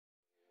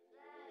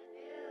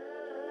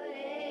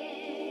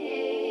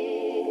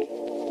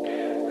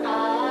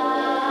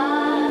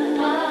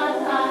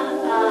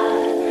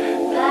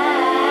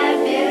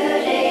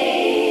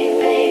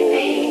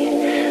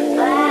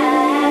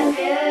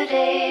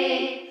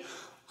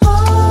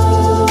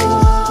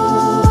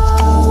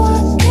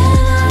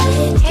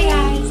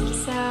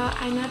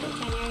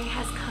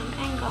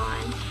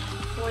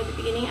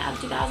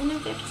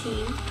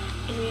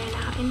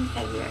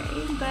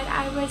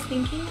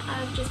thinking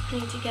of just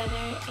putting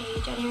together a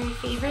January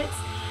favorites,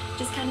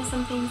 just kind of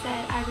some things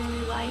that I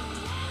really liked,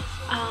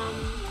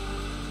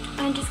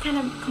 and just kind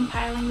of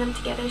compiling them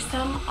together.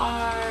 Some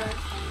are,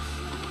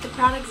 the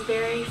products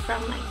vary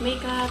from like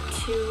makeup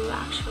to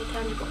actual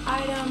tangible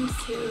items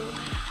to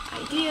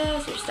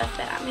ideas or stuff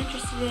that I'm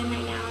interested in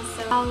right now.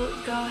 So I'll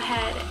go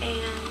ahead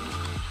and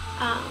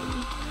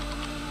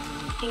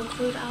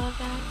include all of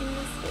that in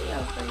this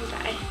video for you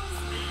guys.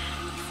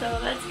 So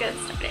let's get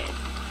started.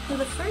 So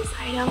the first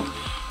item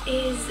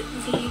is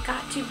the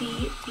Got To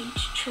Be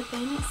Beach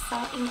Trippin'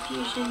 Salt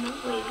Infusion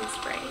Waving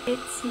Spray.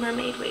 It's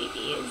Mermaid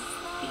Wavy is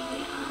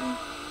the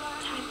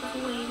type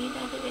of wavy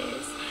that it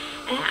is.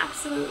 And I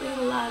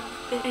absolutely love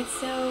it. It's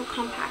so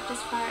compact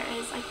as far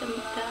as like the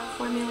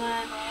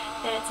formula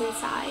that's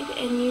inside,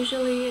 and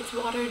usually it's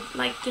watered,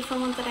 like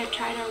different ones that I've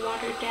tried are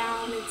watered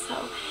down, and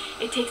so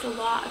it takes a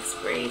lot of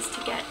sprays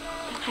to get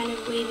the kind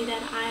of wavy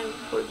that I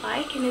would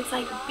like, and it's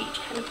like beach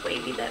kind of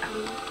wavy that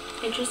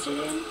I'm interested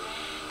in.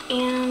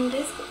 And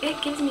this,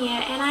 it gives me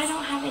it, and I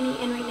don't have any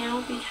in right now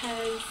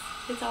because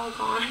it's all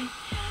gone.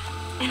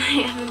 And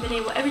I haven't been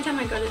able, every time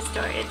I go to the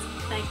store it's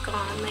like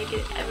gone, like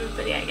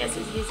everybody I guess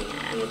is using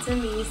it, and it's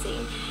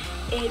amazing.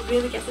 It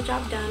really gets the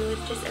job done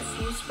with just a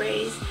few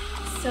sprays.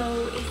 So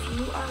if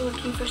you are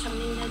looking for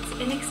something that's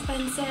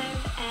inexpensive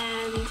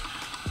and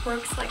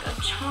works like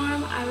a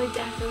charm, I would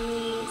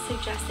definitely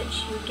suggest that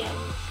you get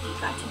the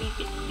Got To Be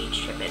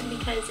Beach Trippin',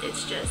 because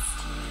it's just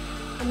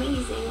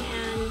amazing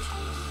and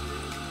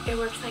it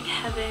works like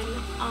heaven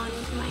on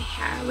my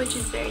hair, which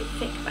is very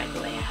thick, by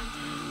the way. I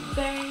have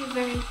very,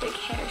 very thick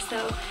hair,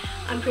 so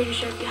I'm pretty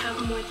sure if you have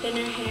more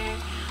thinner hair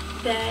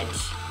that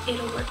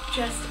it'll work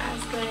just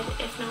as good,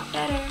 if not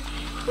better,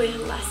 with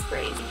less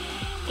sprays.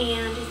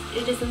 And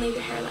it doesn't leave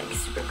your hair like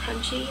super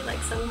crunchy like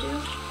some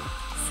do.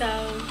 So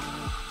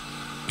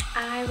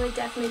I would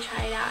definitely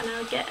try it out, and I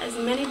would get as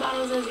many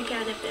bottles as you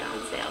can if they're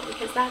on sale,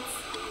 because that's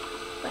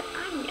what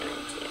I'm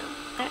gonna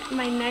do.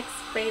 My next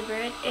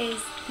favorite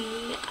is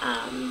the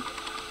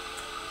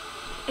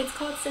it's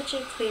called Such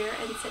a Clear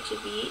and Such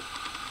a Beat.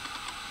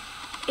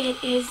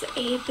 It is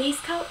a base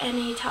coat and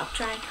a top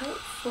dry coat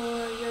for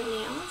your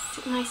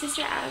nails. My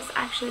sister is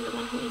actually the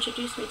one who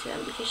introduced me to them,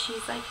 because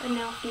she's like a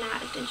nail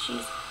fanatic and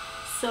she's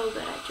so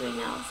good at doing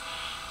nails,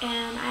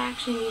 and I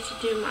actually need to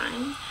do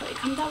mine. It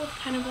comes out with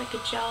kind of like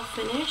a gel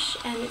finish,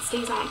 and it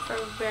stays on for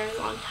a very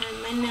long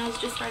time. My nails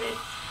just started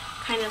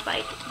kind of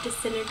like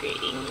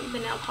disintegrating, the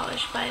nail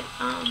polish, but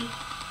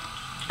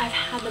I've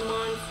had them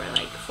on for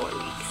like 4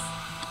 weeks.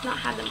 Not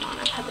had them on,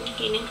 I've had them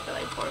painted for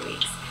like 4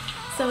 weeks.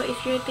 So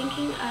if you're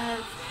thinking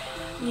of,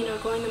 you know,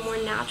 going the more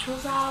natural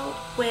route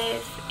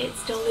with it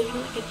still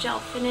leaving like a gel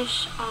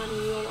finish on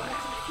your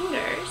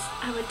fingers,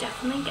 I would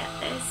definitely get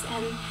this.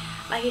 And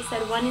like I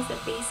said, one is a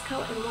base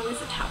coat and one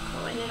is a top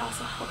coat, and it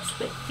also helps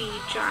with the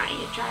drying.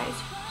 It dries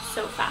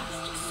so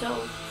fast.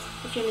 So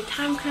if you're in a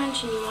time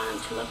crunch and you want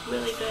them to look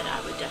really good,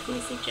 I would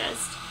definitely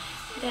suggest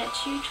that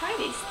you try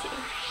these two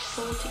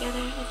sold together.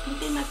 I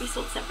think they might be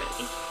sold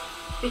separately,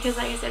 because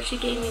like I said, she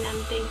gave me them.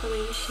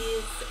 Thankfully,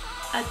 she's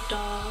a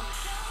doll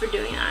for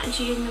doing that, and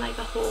she gave me like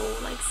a whole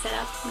like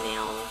setup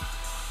nail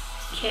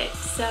kit,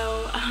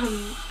 so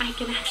I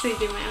can actually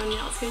do my own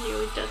nails, because she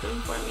always does them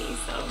for me.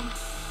 So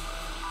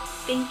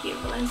thank you,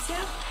 Valencia.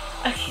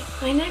 Okay,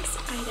 my next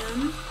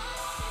item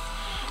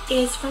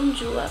is from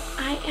Julep.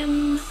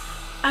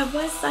 I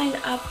was signed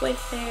up with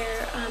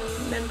their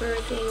member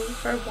thing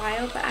for a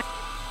while, but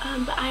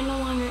I no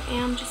longer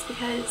am, just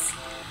because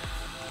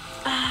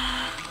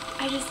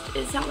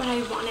it's not what I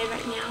wanted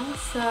right now.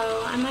 So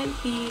I might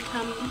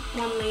become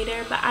one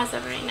later, but as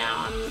of right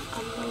now,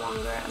 I'm no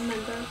longer a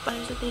member.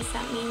 But that they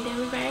sent me, they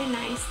were very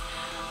nice,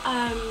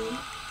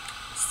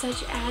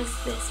 such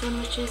as this one,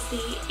 which is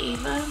the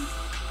Ava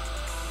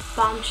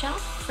Bombshell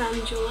from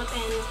Julep,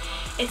 and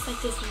it's like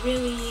this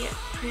really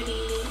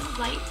pretty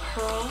light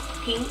pearl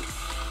pink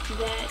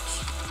that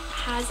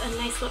has a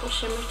nice little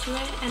shimmer to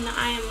it, and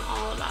I am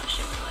all about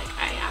shimmer. Like,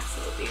 I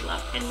absolutely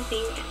love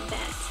anything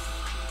that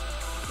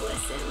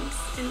glistens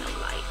in the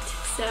light.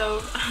 So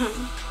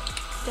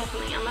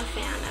definitely I'm a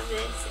fan of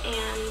this,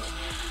 and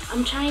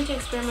I'm trying to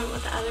experiment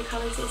with the other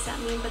colors they sent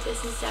me, but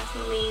this is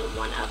definitely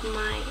one of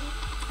my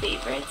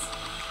favorites.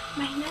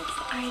 My next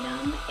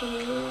item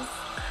is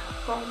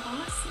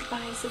GIRLBOSS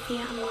by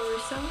Sophia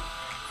Amoruso,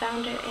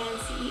 founder and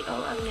CEO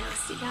of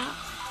Nasty Gal,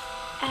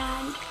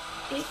 and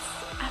it's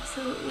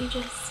absolutely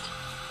just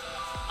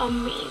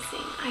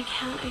amazing. I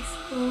can't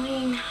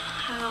explain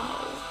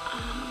how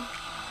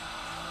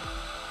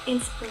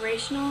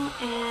inspirational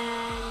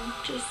and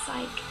just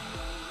like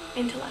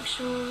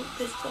intellectual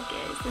this book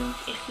is. And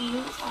if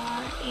you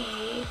are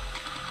a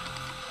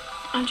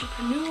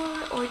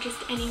entrepreneur or just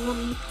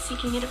anyone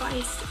seeking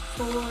advice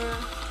for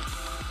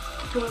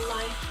your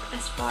life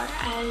as far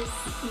as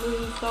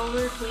moving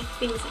forward with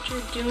things that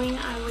you're doing,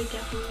 I would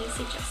definitely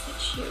suggest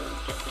that you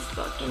get this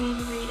book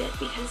and read it,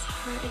 because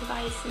her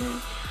advice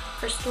and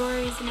her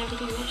stories and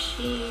everything that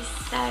she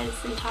says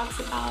and talks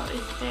about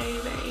is very,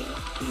 very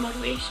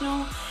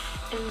motivational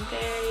and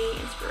very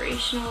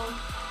inspirational.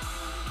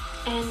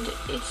 and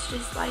it's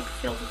just like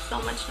filled with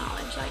so much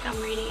knowledge. Like I'm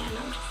reading it and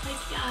I'm just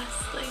like, yes,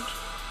 like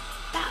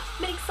that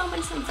makes so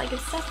much sense. Like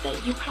it's stuff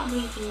that you probably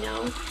even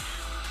know,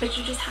 but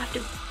you just have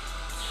to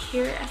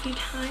hear it a few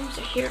times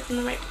or hear it from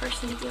the right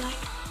person to be like,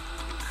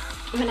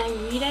 when I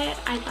read it,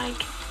 I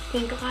like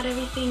think about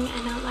everything,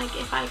 and I like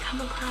if I come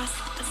across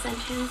a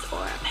sentence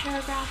or a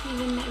paragraph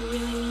even that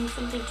really means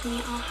something to me,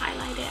 I'll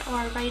highlight it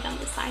or write on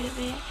the side of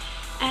it.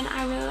 And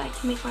I really like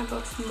to make my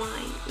books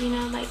mine, you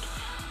know, like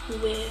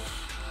with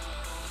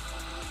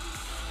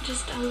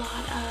just a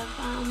lot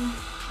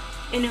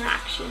of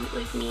interaction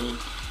with me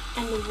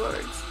and the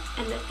words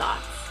and the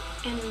thoughts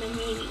and the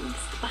meanings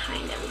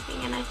behind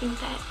everything. And I think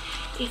that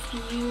if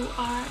you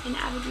are an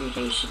avid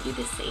reader, you should do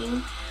the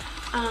same.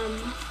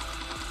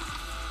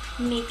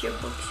 Make your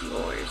books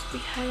yours,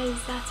 because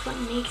that's what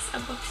makes a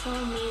book so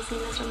amazing.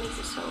 That's what makes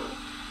it so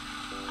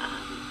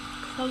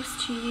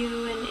close to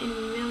you, and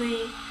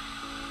really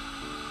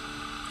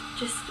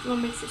just what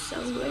makes it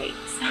so great.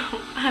 So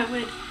I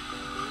would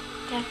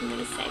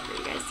definitely say for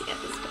you guys to get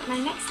this book. My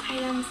next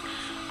items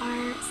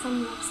are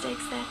some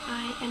lipsticks that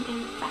I am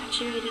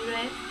infatuated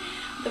with.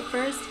 The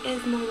first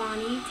is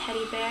Milani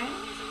Teddy Bear,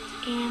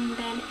 and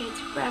then it's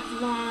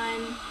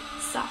Revlon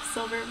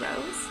SoftSilver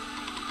Rose.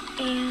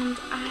 And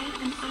I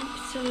am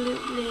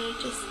absolutely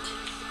just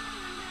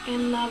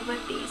in love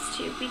with these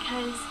two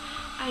because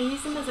I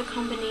use them as a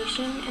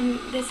combination, and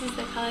this is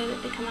the color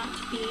that they come out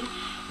to be.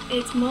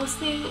 It's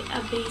mostly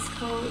a base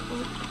coat,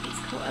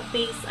 a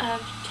base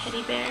of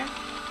Teddy Bear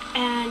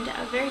and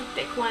a very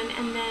thick one,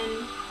 and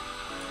then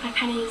I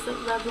kind of use the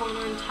Revlon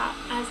on top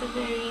as a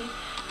very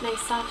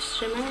nice soft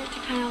shimmer to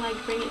kind of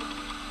like bring it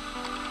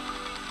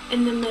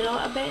in the middle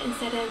a bit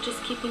instead of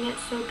just keeping it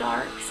so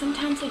dark.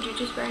 Sometimes I do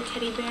just wear a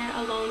Teddy Bear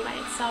alone by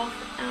itself.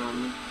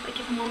 Like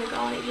if I'm on the go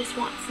and I just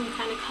want some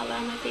kind of color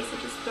on my face,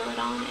 I just throw it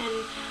on,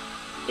 and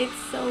it's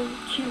so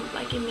cute.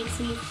 Like it makes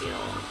me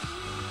feel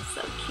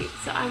so cute.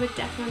 So I would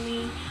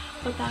definitely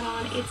put that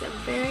on. It's a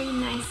very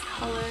nice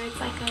color. It's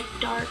like a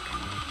dark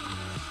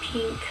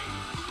pink.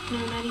 No,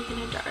 not even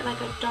a dark, like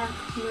a dark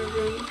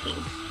maroon pink.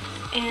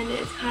 And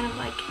it's kind of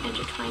like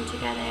intertwined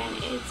together, and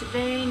it's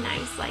very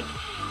nice, like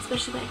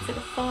especially like for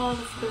the fall,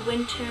 for the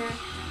winter.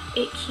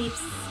 It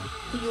keeps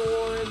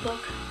your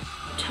look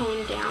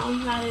toned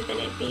down rather than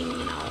it being,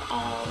 you know,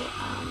 all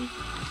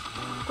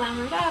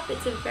glamored up.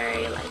 It's a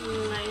very like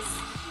nice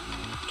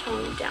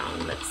toned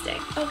down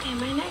lipstick. Okay,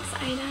 my next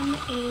item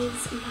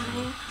is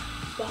my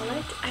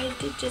wallet. I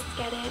did just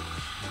get it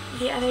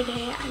the other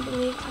day. I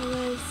believe I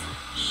was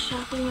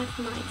shopping with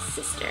my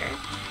sister,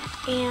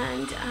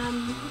 and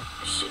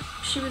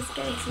she was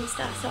getting some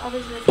stuff, so I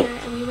was with her,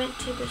 and we went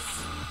to this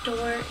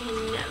store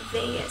in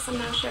Vegas. I'm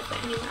not sure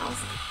if anywhere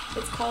else.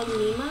 It's called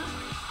NIMA,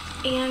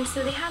 and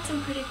so they had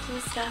some pretty cool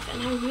stuff,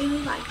 and I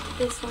really liked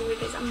this one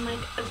because I'm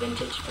like a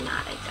vintage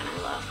fanatic, and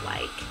I love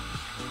like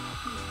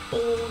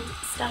old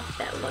stuff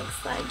that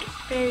looks like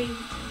very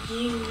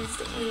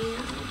used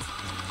and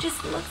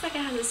just looks like it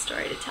has a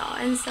story to tell.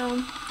 And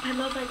so I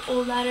love like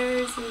old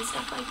letters and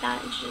stuff like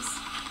that. It's just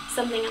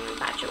something I'm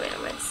infatuated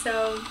with.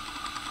 So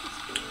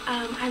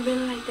I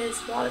really like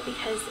this wallet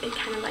because it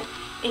kind of like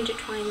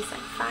intertwines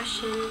like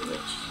fashion,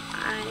 which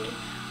I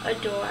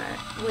adore,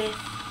 with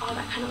all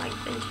that kind of like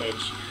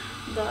vintage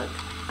look.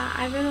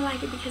 I really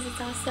like it because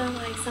it's also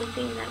like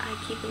something that I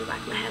keep in the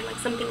back of my head, like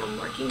something I'm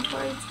working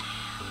towards.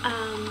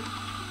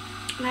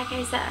 Like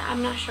I said,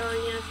 I'm not sure,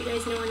 you know, if you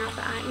guys know or not,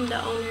 but I'm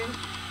the owner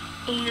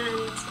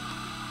and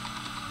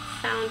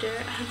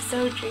founder of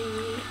So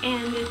Dreamy,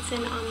 and it's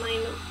an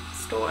online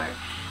store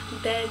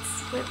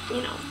that's with,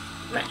 you know,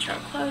 retro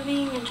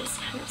clothing and just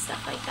kind of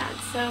stuff like that.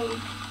 So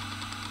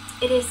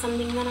it is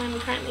something that I'm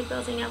currently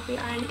building up. We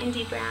are an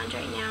indie brand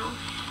right now,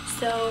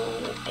 so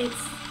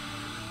it's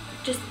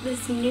just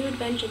this new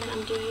adventure that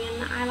I'm doing,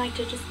 and I like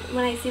to just,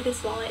 when I see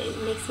this wallet, it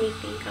makes me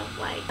think of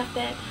like stuff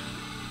that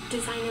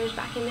designers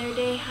back in their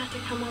day had to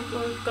come up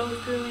or go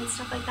through and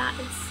stuff like that.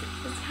 It's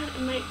kind of,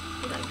 it might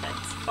be like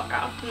that's far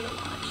off from the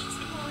wallet, it's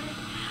just a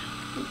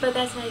wallet, but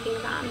that's what I think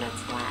about, and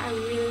that's why I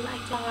really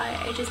liked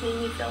it. It just made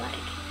me feel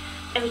like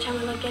every time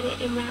I look at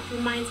it, it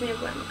reminds me of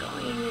where I'm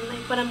going and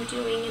like what I'm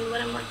doing and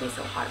what I'm working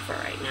so hard for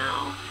right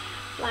now,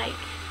 like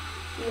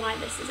why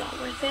this is all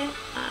worth it.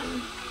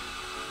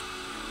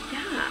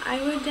 Yeah,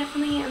 I would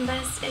definitely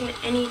invest in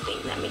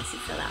anything that makes you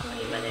feel that way,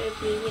 whether it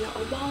be, you know,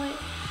 a wallet,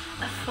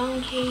 a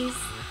phone case,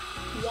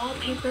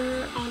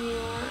 wallpaper on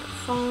your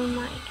phone,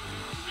 like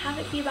have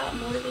it be about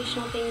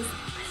motivational things.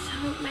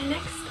 So my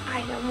next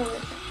item was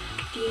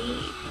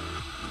the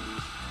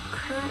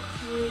current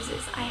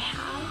bruises I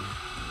have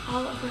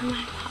all over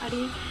my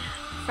body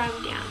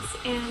from dance,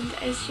 and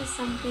it's just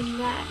something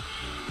that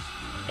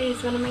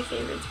is one of my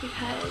favorites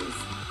because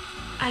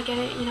I get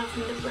it, you know,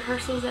 from the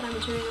rehearsals that I'm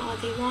doing all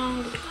day long,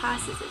 with the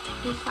classes, the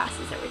technique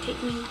classes that we're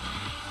taking,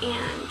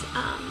 and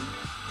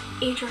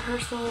each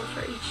rehearsal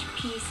for each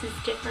piece is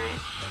different,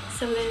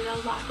 so there's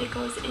a lot that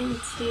goes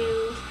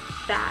into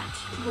that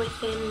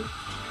within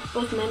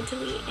both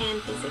mentally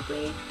and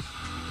physically.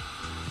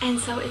 And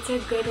so it's a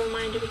good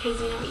reminder because,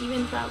 you know,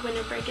 even throughout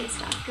winter break and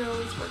stuff, you're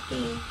always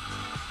working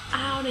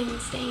out and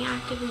staying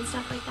active and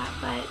stuff like that,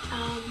 but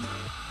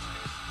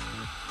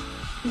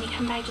when you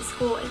come back to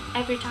school,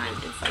 every time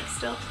it's like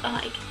still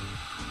like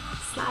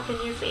slap in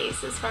your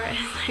face as far as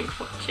like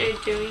what you're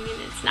doing,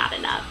 and it's not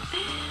enough.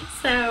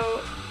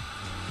 So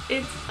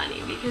it's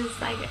funny because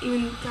like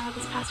even throughout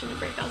this past winter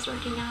break I was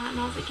working out, and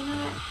I was like, you know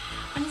what,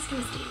 I'm just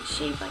gonna stay in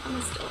shape, like I'm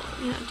gonna still,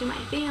 you know, do my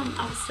thing.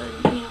 I was still,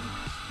 you know,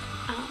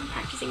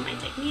 practicing my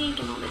technique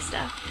and all this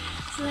stuff,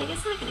 so like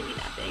it's not gonna be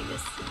that big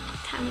this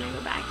time when I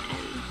go back.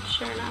 And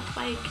sure enough,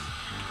 like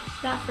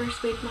that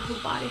first week my whole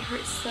body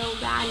hurt so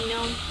bad, you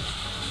know,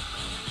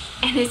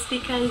 and it's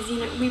because, you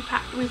know, we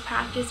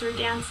practice, we're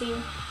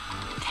dancing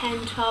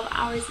 10-12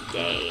 hours a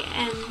day,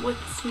 and with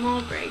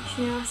small breaks,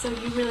 you know, so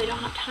you really don't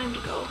have time to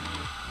go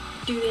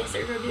do this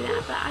or go do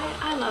that. But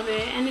I love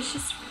it, and it's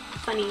just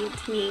funny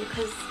to me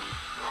because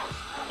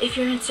if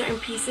you're in certain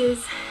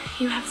pieces,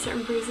 you have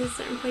certain bruises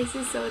certain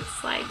places, so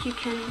it's like you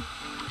can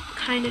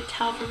kind of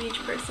tell from each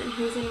person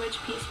who's in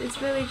which piece. But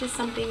it's really just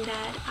something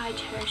that I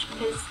cherish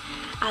because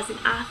as an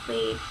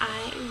athlete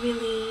I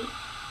really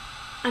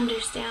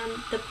understand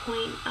the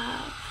point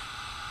of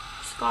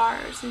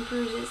scars and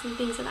bruises and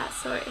things of that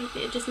sort.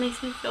 It just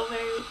makes me feel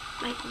very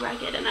like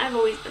rugged, and I've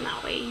always been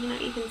that way, you know,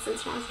 even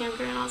since when I was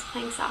younger and I was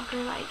playing soccer.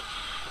 Like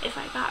if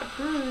I got a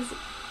bruise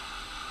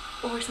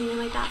or something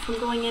like that from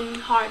going in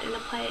hard in a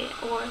play,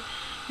 or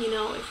you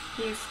know, if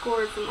you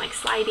scored from like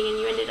sliding and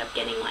you ended up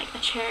getting like a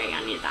cherry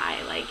on your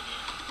thigh, like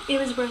it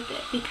was worth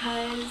it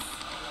because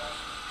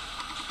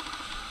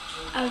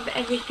of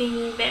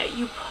everything that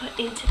you put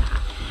into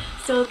that.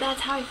 So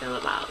that's how I feel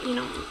about, you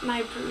know,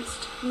 my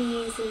bruised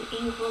knees and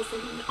ankles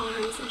and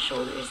arms and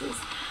shoulders.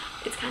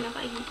 It's kind of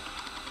like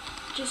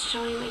just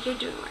showing like you're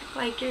doing work,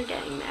 like you're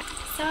getting there.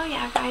 So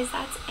yeah guys,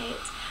 that's it.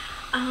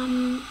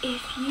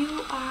 If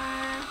you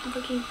are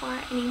looking for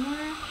any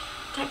more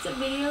types of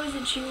videos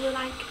that you would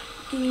like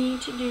me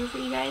to do for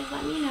you guys,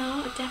 let me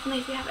know. But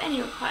definitely if you have any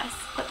requests,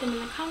 put them in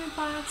the comment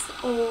box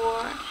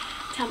or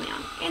tell me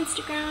on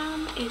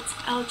Instagram. It's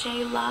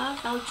Ljay Love,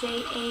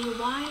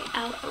 LJAYLOVEE.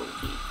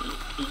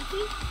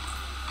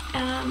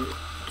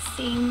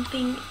 Same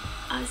thing,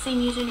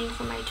 same username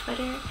for my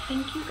Twitter.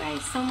 Thank you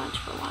guys so much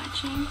for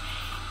watching,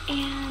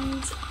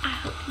 and I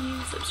hope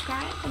you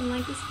subscribe and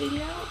like this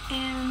video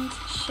and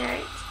share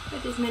it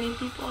with as many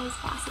people as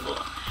possible.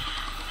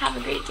 Have a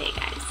great day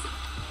guys.